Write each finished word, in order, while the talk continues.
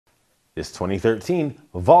This 2013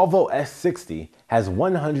 Volvo S60 has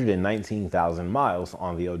 119,000 miles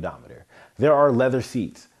on the odometer. There are leather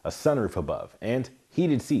seats, a sunroof above, and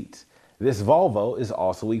heated seats. This Volvo is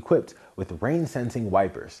also equipped with rain-sensing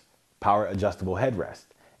wipers, power adjustable headrest,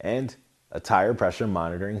 and a tire pressure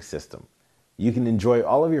monitoring system. You can enjoy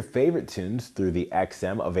all of your favorite tunes through the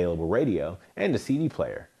XM available radio and a CD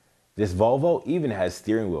player. This Volvo even has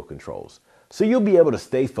steering wheel controls, so you'll be able to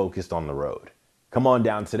stay focused on the road. Come on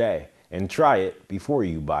down today and try it before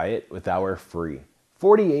you buy it with our free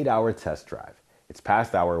 48-hour test drive. It's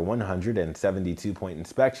passed our 172-point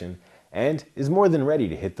inspection and is more than ready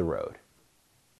to hit the road.